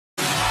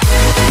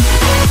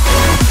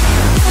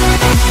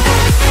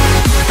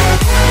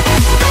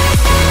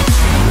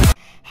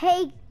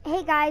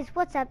Hey guys,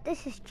 what's up?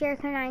 This is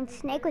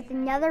Jericho9Snake with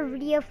another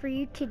video for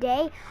you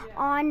today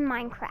on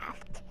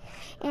Minecraft.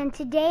 And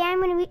today I'm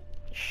going to be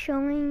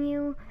showing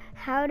you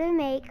how to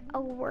make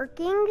a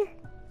working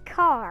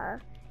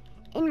car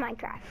in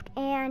Minecraft.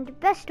 And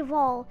best of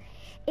all,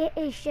 it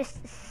is just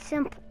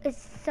simple.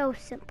 It's so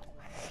simple.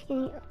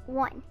 You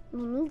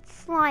need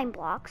slime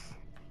blocks,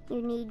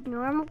 you need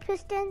normal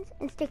pistons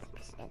and sticky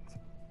pistons.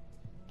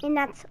 And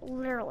that's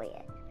literally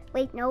it.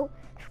 Wait, no,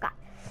 I forgot.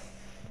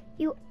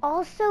 You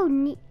also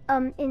need,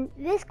 in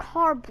this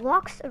car,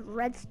 blocks of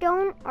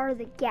redstone are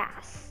the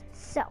gas.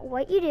 So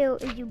what you do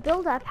is you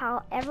build up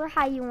however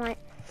high you want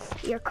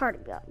your car to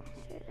go.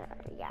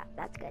 Yeah,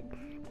 that's good.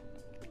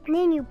 And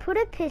then you put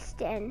a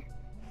piston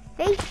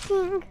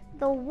facing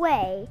the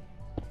way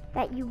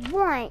that you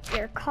want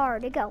your car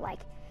to go.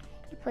 Like,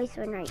 you place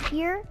one right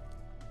here,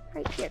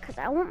 because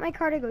I want my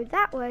car to go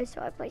that way,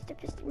 so I placed a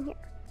piston here.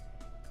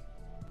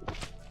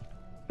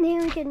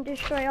 Then we can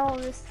destroy all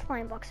of this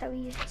slime blocks that we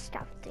used to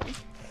stop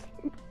things.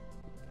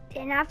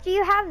 Then after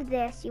you have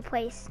this, you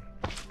place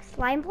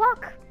slime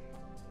block.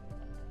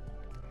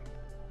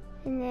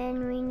 And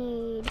then we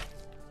need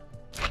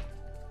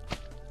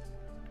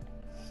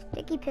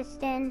sticky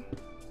piston.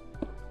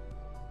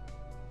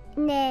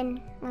 And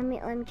then let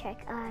me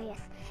check. Yes,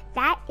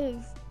 that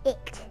is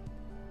it.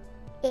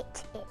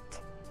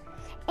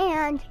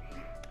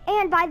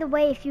 And by the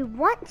way, if you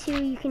want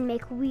to, you can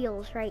make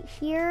wheels right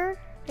here,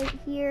 right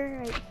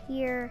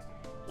here,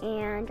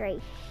 and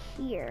right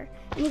here.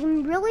 And you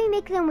can really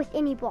make them with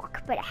any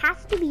block, but it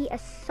has to be a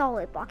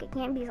solid block. It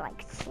can't be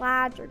like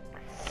slabs, or it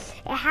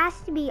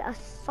has to be a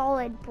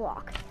solid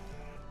block.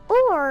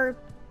 Or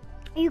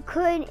you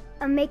could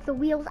make the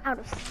wheels out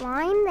of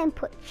slime, then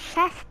put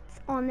chests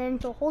on them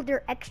to hold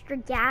your extra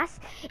gas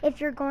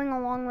if you're going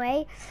a long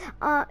way.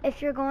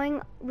 If you're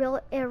going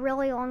a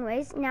really long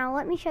ways. Now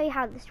let me show you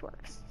how this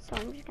works. So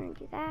I'm just gonna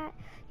do that.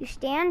 You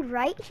stand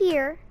right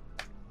here.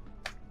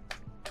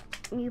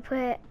 You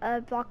put a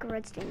block of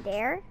redstone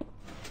there,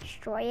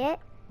 destroy it,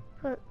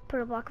 put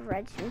a block of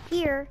redstone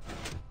here,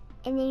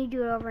 and then you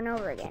do it over and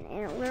over again,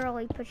 and it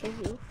literally pushes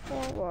you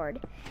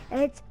forward.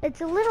 And it's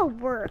a little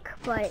work,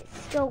 but it's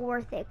still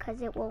worth it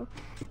because it will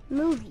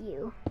move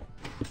you.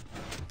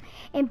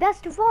 And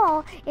best of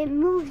all, it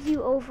moves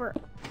you over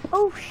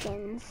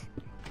oceans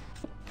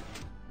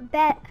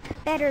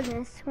better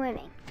than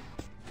swimming.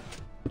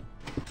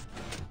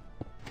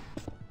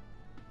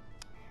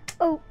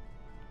 Oh.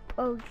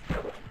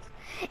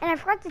 And I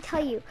forgot to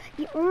tell you,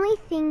 the only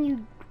thing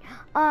you,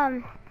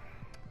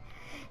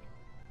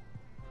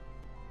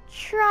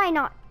 try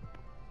not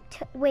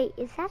to, wait,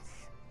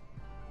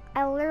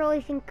 I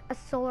literally think a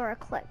solar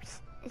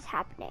eclipse is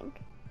happening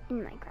in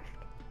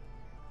Minecraft.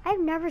 I've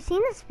never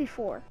seen this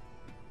before.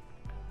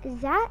 Is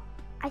that,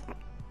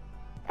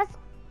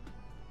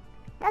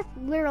 that's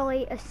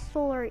literally a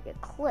solar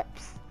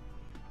eclipse.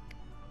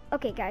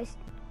 Okay guys,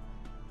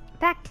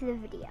 back to the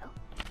video.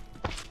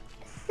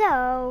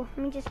 So,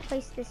 let me just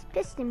place this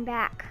piston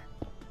back.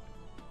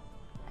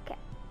 Okay.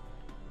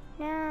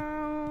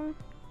 Now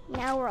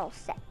we're all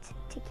set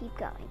to keep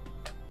going.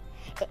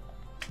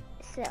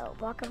 So,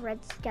 block of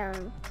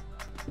redstone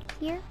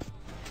here.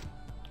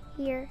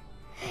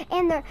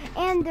 And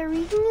the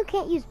reason you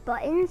can't use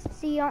buttons,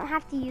 so you don't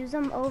have to use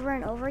them over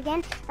and over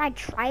again, I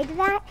tried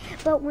that,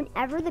 but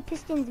whenever the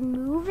pistons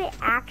move, it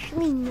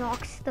actually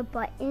knocks the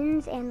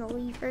buttons and the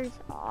levers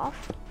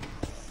off,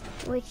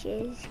 which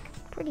is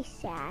pretty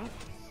sad.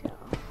 So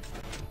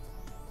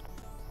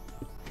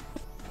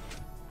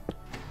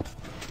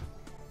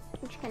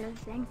I'm just gonna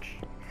vent,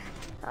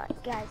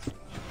 guys.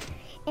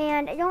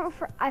 And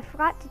I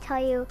forgot to tell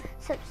you,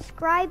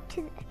 subscribe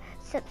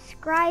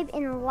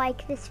and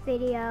like this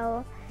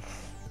video.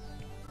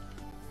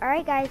 All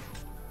right, guys,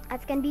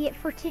 that's gonna be it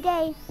for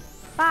today.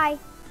 Bye.